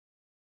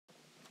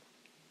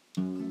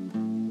My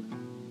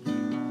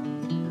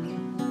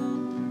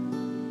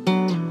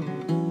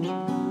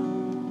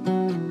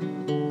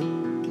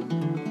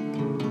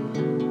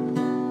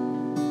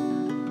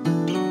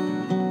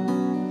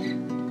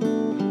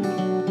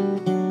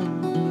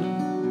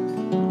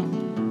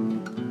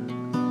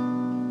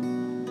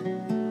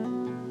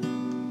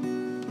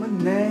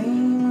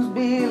name was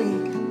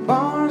Billy,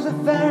 Barnes the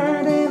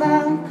third, and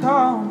I'm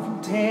calling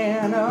from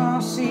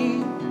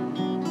Tennessee.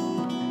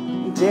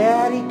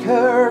 Daddy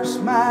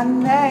cursed my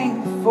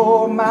name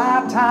before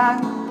my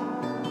time,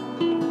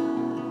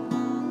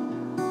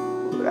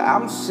 but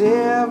I'm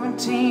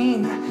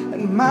 17,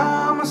 and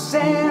Mama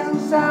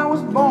says I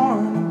was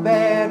born a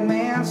bad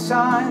man's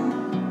son.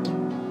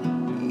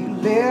 He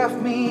left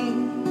me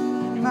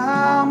and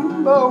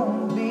I'm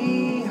born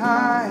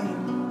behind.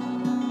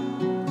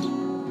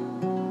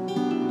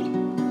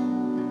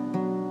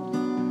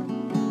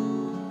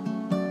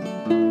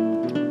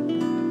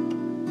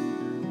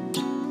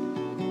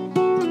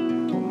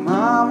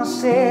 Mama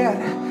said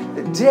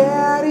that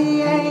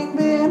Daddy ain't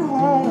been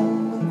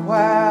home in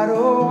quite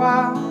a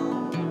while.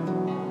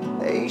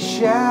 They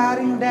shot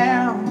him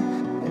down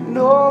in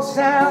North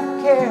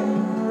South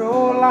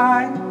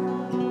Carolina.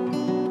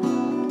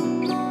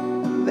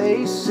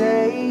 They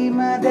say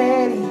my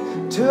daddy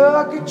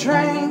took a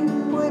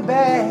train way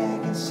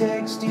back in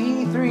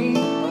 '63,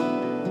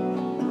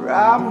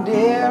 robbed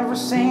every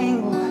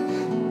single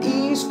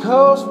East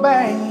Coast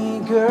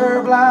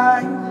banker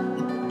blind.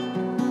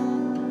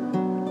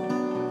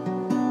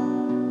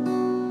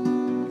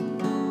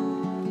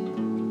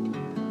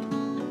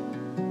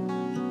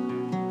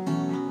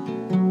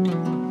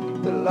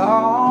 The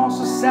laws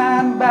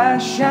assigned by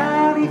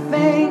shiny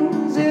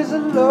things is a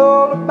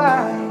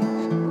lullaby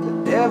the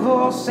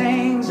devil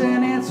sings,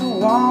 and it's a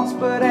waltz,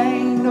 but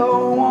ain't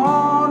no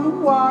one to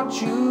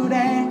watch you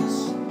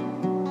dance.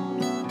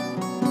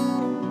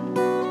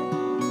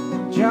 The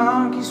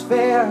junky's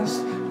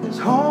fast is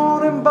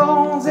holding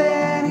bones,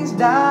 and he's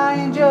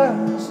dying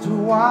just to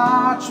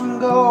watch him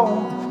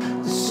go.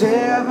 The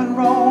 7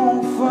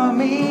 roll for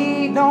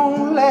me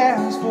don't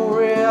last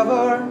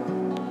forever.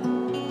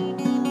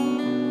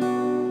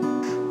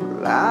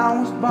 I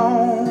was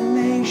born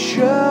a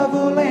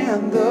shovel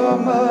in the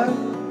mud.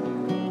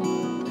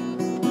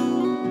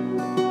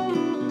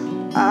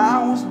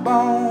 I was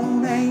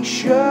born a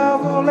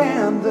shovel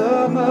in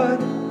the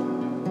mud.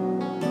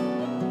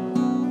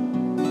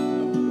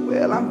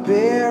 Well, I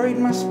buried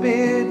my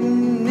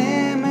spittin'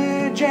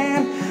 image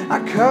and I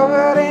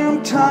covered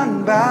him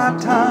ton by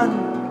ton.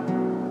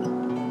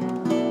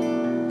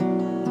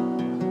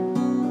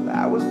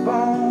 I was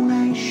born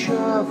a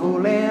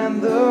shovel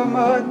in the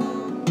mud.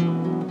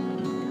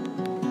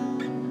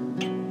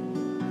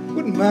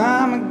 When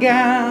Mama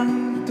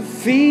got the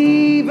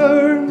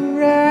fever,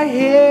 I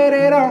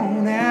headed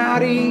on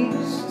out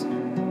east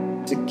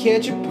to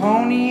catch a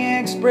Pony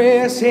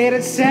Express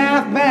headed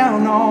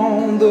southbound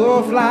on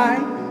the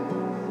flight.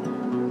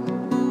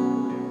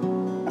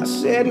 I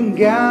said,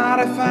 God,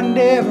 if I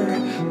never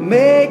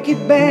make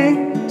it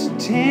back to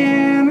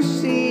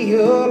Tennessee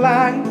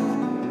alive,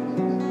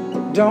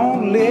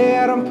 don't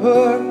let them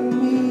put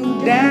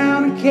me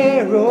down in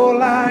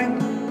Carolina.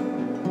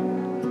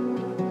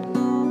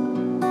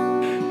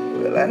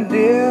 Well, I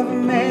never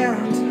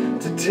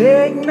meant to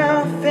take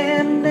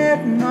nothing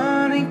that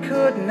money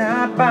could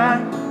not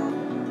buy,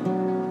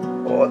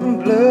 or the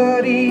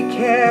bloody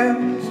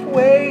cash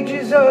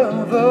wages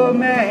of a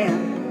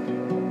man.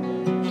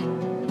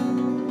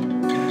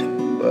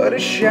 But a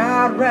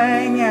shot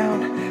rang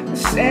out and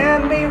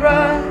sent me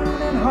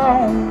running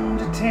home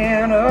to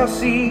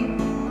Tennessee,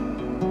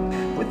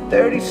 with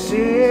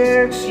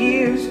 36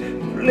 years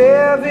of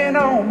living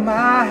on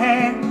my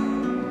hand.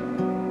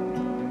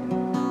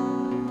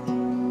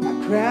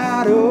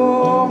 Cried,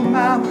 oh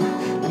mama,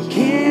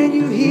 can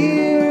you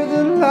hear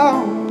the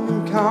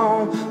Lord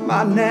call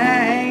my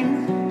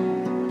name?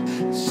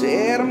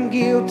 Said I'm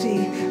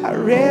guilty, I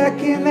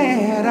reckon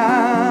that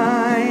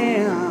I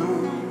am.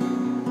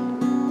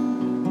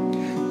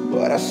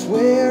 But I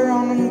swear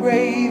on the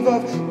grave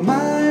of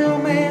my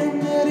old man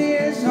that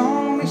his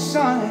only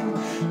son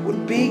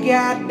would be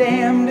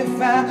goddamned if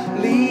I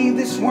leave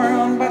this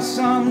world by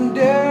some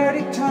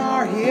dirty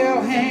Tar Heel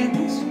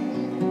hands.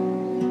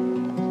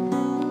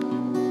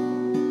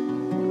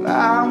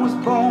 I was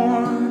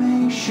born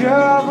a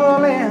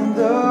shovel in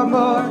the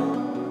mud.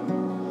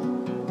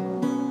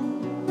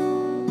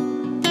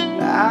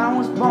 I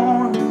was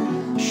born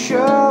a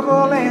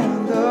shovel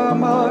in the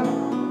mud.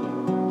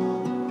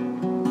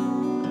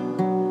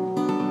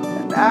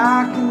 And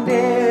I can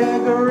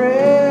dig a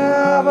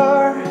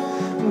river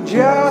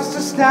just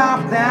to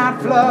stop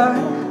that flood.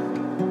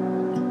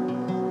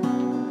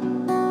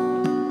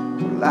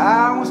 Well,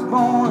 I was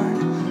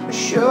born a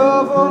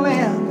shovel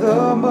in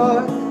the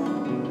mud.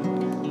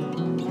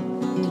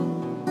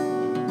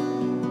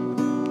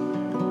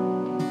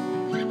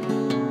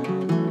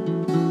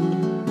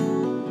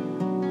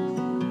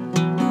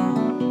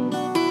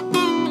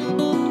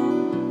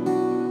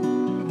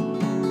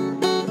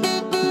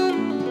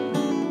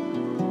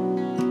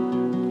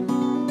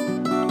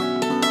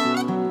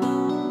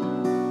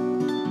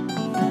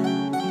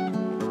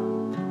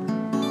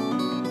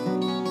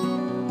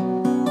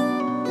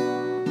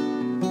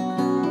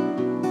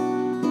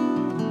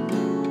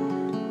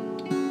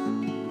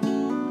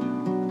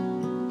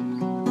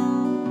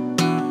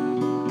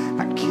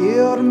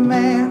 killed a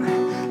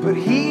man, but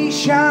he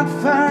shot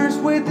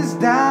first with his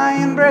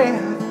dying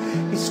breath.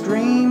 He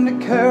screamed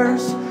a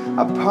curse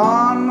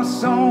upon my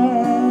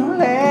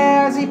soul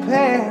as he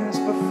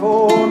passed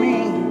before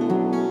me.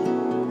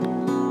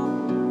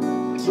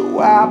 So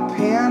I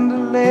penned a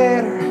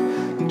letter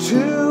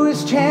to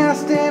his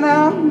chest and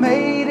I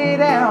made it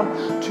out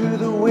to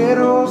the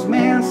widow's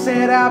man.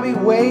 Said I'll be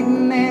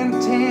waiting in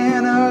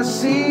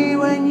Tennessee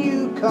when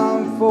you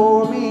come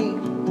for me.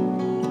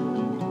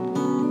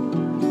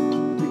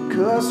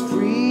 Because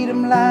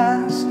freedom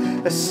lies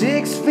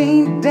 6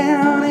 feet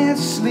down, it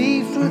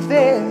sleeps with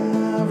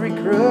every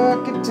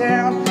crooked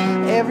town,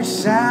 every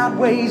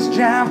sideways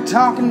jive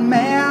talking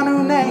man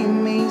who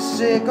named me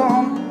sick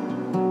on.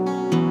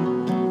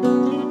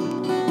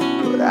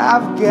 But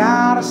I've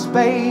got a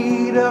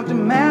spade of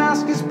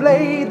Damascus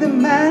blade that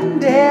my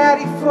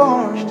daddy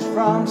forged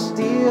from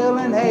steel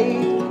and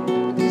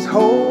hate. These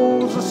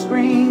holes are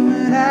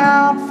screaming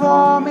out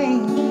for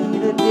me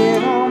to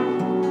dig on.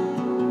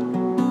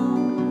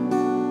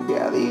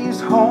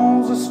 These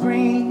holes are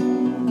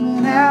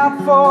screaming out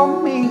for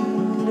me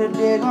to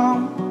dig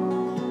on.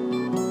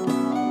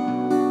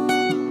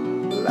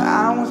 Well,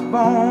 I was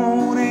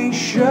born a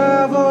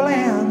shovel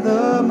in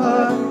the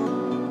mud.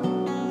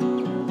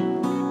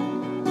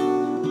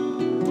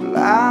 Well,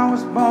 I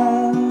was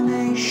born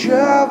a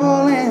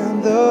shovel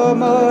in the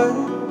mud.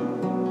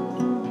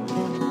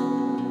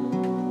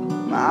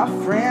 My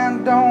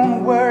friend,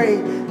 don't worry,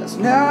 there's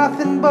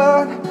nothing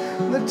but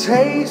the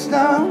taste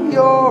of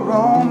your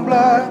own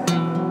blood.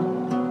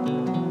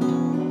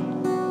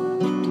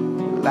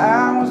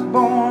 I was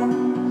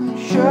born a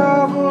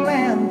shovel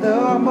in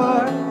the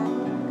mud.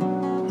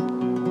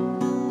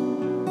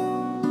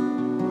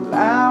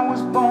 I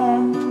was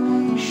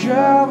born a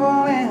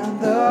shovel in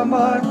the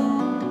mud.